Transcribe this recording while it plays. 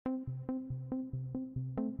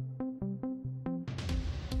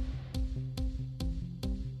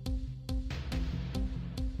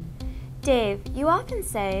Dave, you often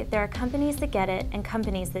say there are companies that get it and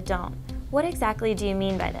companies that don't. What exactly do you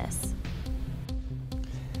mean by this?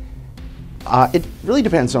 It really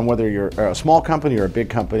depends on whether you're a small company or a big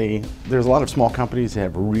company. There's a lot of small companies that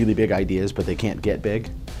have really big ideas, but they can't get big.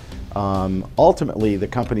 Ultimately, the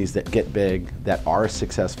companies that get big, that are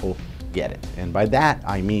successful, get it. And by that,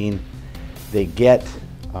 I mean they get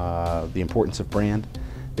the importance of brand.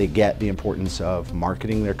 They get the importance of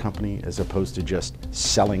marketing their company as opposed to just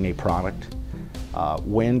selling a product.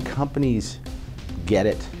 When companies get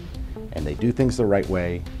it and they do things the right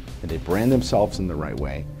way and they brand themselves in the right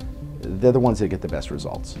way, they're the ones that get the best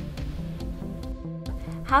results.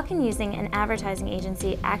 How can using an advertising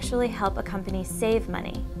agency actually help a company save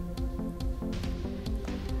money?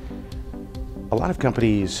 A lot of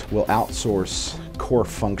companies will outsource core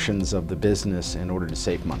functions of the business in order to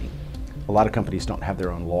save money. A lot of companies don't have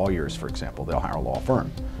their own lawyers, for example. They'll hire a law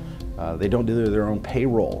firm. They don't do their own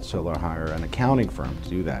payroll, so they'll hire an accounting firm to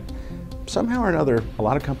do that. Somehow or another, a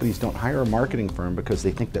lot of companies don't hire a marketing firm because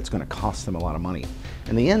they think that's going to cost them a lot of money.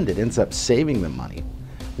 In the end, it ends up saving them money.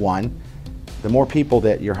 One, the more people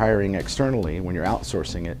that you're hiring externally, when you're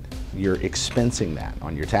outsourcing it, you're expensing that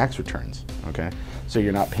on your tax returns, okay? So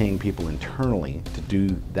you're not paying people internally to do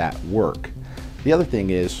that work. The other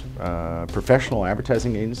thing is, a professional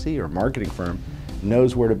advertising agency or marketing firm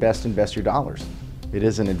knows where to best invest your dollars. It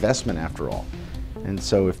is an investment after all. And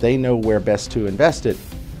so if they know where best to invest it,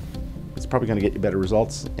 it's probably going to get you better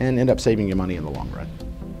results and end up saving you money in the long run.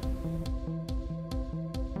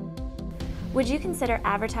 Would you consider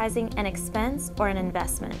advertising an expense or an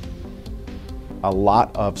investment? A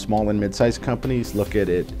lot of small and mid-sized companies look at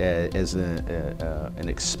it as an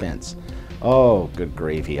expense. Oh, good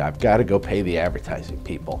gravy, I've got to go pay the advertising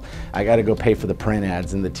people. I got to go pay for the print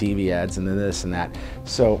ads and the TV ads and the this and that.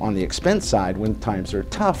 So on the expense side, when times are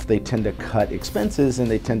tough, they tend to cut expenses and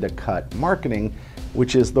they tend to cut marketing,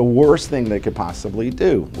 which is the worst thing they could possibly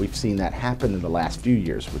do. We've seen that happen in the last few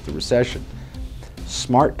years with the recession.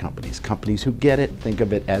 Smart companies, companies who get it, think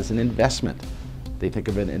of it as an investment. They think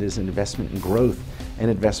of it as an investment in growth, an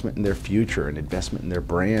investment in their future, an investment in their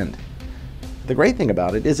brand. The great thing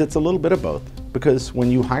about it is it's a little bit of both, because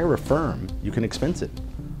when you hire a firm, you can expense it.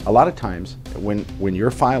 A lot of times when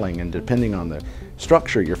you're filing, and depending on the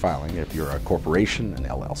structure you're filing, if you're a corporation, an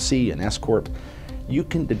LLC, an S-Corp, you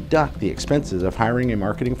can deduct the expenses of hiring a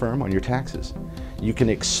marketing firm on your taxes. You can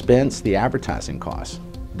expense the advertising costs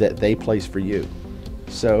that they place for you.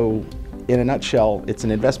 So in a nutshell, it's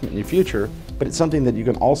an investment in your future, but it's something that you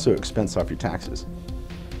can also expense off your taxes.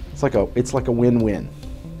 It's like a win-win.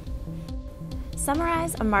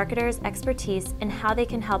 Summarize a marketer's expertise and how they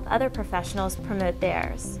can help other professionals promote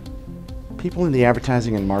theirs. People in the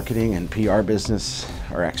advertising and marketing and PR business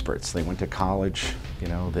are experts. They went to college, you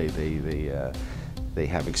know, they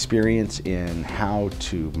have experience in how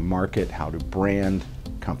to market, how to brand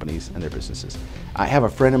companies and their businesses. I have a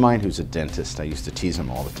friend of mine who's a dentist. I used to tease him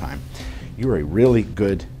all the time. You're a really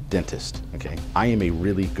good dentist, okay? I am a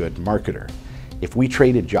really good marketer. If we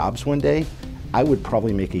traded jobs one day, I would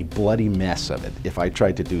probably make a bloody mess of it if I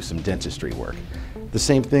tried to do some dentistry work. The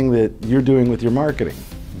same thing that you're doing with your marketing.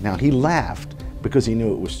 Now, he laughed because he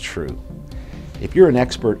knew it was true. If you're an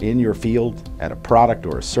expert in your field at a product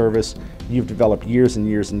or a service, you've developed years and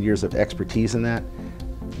years and years of expertise in that,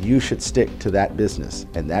 you should stick to that business,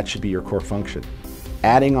 and that should be your core function.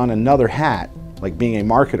 Adding on another hat, like being a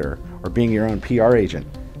marketer or being your own PR agent,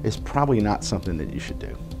 is probably not something that you should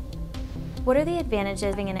do. What are the advantages of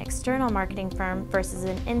having an external marketing firm versus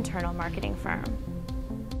an internal marketing firm?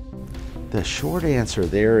 The short answer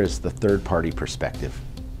there is the third-party perspective.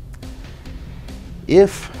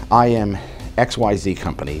 If I am XYZ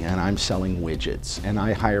company and I'm selling widgets and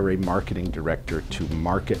I hire a marketing director to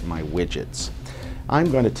market my widgets,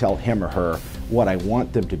 I'm going to tell him or her what I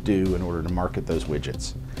want them to do in order to market those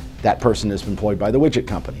widgets. That person is employed by the widget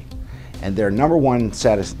company, and their number one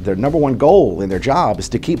goal in their job is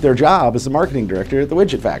to keep their job as the marketing director at the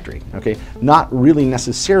widget factory, okay? Not really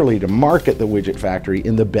necessarily to market the widget factory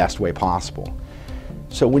in the best way possible.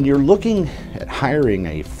 So when you're looking at hiring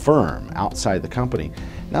a firm outside the company,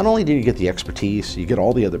 not only do you get the expertise, you get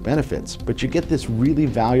all the other benefits, but you get this really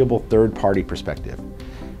valuable third-party perspective.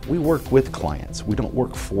 We work with clients, we don't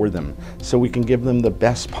work for them, so we can give them the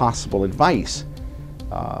best possible advice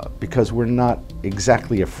because we're not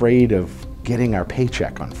exactly afraid of getting our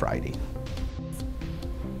paycheck on Friday.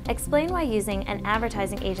 Explain why using an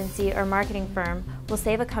advertising agency or marketing firm will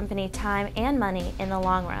save a company time and money in the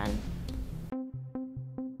long run.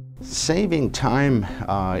 Saving time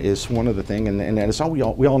is one of the things, and as we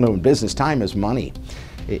all know in business, time is money.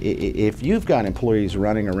 If you've got employees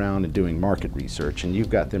running around and doing market research, and you've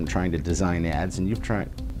got them trying to design ads, and you've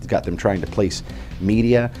got them trying to place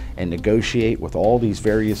media and negotiate with all these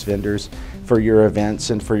various vendors for your events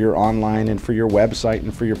and for your online and for your website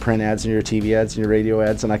and for your print ads and your TV ads and your radio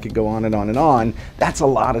ads, and I could go on and on and on, that's a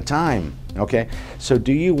lot of time, okay? So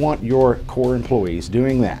do you want your core employees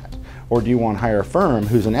doing that? Or do you want to hire a firm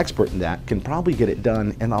who's an expert in that, can probably get it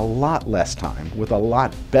done in a lot less time with a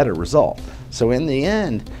lot better result? So in the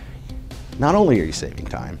end, not only are you saving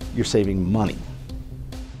time, you're saving money.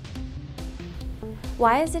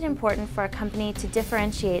 Why is it important for a company to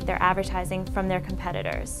differentiate their advertising from their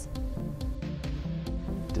competitors?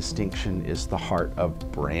 Distinction is the heart of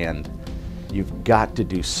brand. You've got to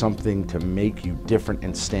do something to make you different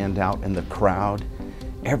and stand out in the crowd.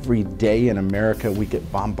 Every day in America, we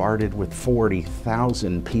get bombarded with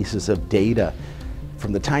 40,000 pieces of data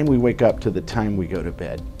from the time we wake up to the time we go to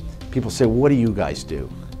bed. People say, what do you guys do?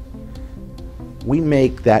 We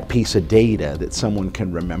make that piece of data that someone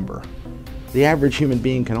can remember. The average human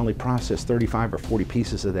being can only process 35 or 40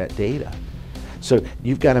 pieces of that data. So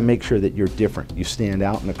you've got to make sure that you're different. You stand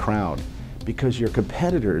out in the crowd, because your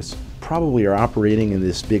competitors probably are operating in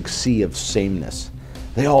this big sea of sameness.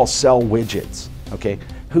 They all sell widgets. Okay,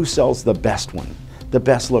 who sells the best one, the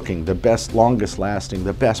best looking, the best longest lasting,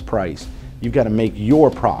 the best price? You've got to make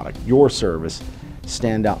your product, your service,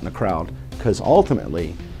 stand out in the crowd, because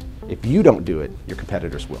ultimately, if you don't do it, your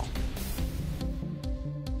competitors will.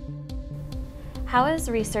 How is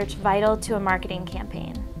research vital to a marketing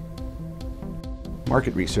campaign?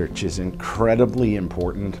 Market research is incredibly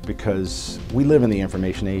important because we live in the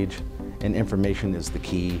information age, and information is the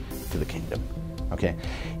key to the kingdom. Okay,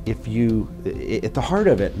 at the heart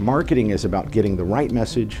of it, marketing is about getting the right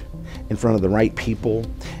message in front of the right people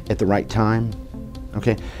at the right time.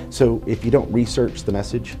 Okay, so if you don't research the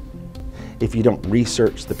message, if you don't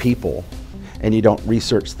research the people, and you don't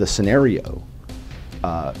research the scenario,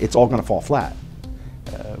 it's all going to fall flat.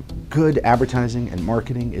 Good advertising and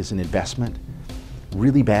marketing is an investment.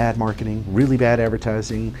 Really bad marketing, really bad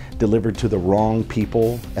advertising delivered to the wrong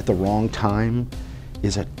people at the wrong time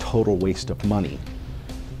is a total waste of money.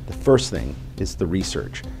 The first thing is the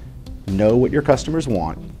research. Know what your customers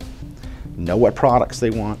want, know what products they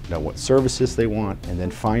want, know what services they want, and then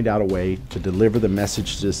find out a way to deliver the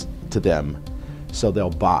messages to them so they'll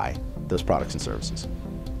buy those products and services.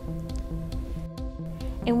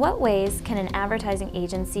 In what ways can an advertising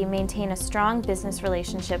agency maintain a strong business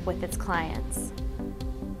relationship with its clients?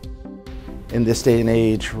 In this day and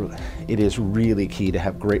age, it is really key to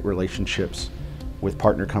have great relationships with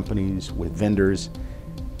partner companies, with vendors.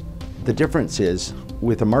 The difference is,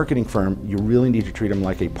 with a marketing firm, you really need to treat them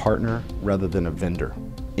like a partner rather than a vendor.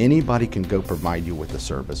 Anybody can go provide you with a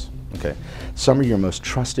service, okay? Some of your most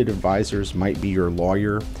trusted advisors might be your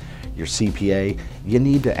lawyer, your CPA. You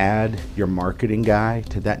need to add your marketing guy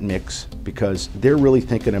to that mix because they're really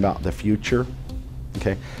thinking about the future,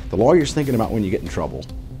 okay? The lawyer's thinking about when you get in trouble.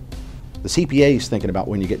 The CPA is thinking about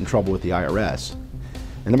when you get in trouble with the IRS.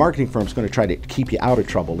 And the marketing firm is going to try to keep you out of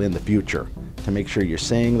trouble in the future to make sure you're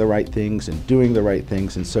saying the right things and doing the right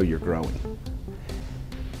things, and so you're growing.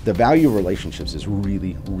 The value of relationships is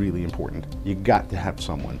really, really important. You got to have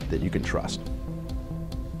someone that you can trust.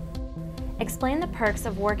 Explain the perks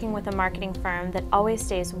of working with a marketing firm that always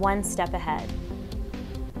stays one step ahead.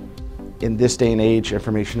 In this day and age,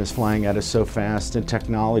 information is flying at us so fast, and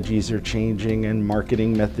technologies are changing, and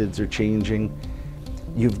marketing methods are changing.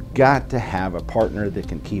 You've got to have a partner that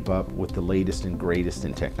can keep up with the latest and greatest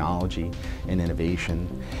in technology and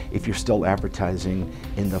innovation. If you're still advertising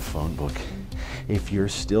in the phone book, if you're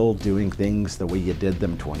still doing things the way you did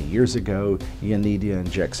them 20 years ago, you need to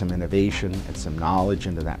inject some innovation and some knowledge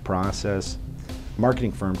into that process. A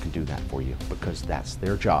marketing firm can do that for you because that's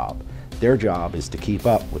their job. Their job is to keep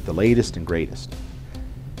up with the latest and greatest.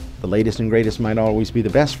 The latest and greatest might always be the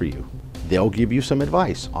best for you. They'll give you some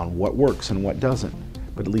advice on what works and what doesn't.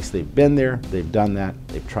 But at least they've been there, they've done that,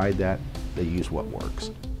 they've tried that, they use what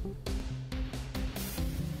works.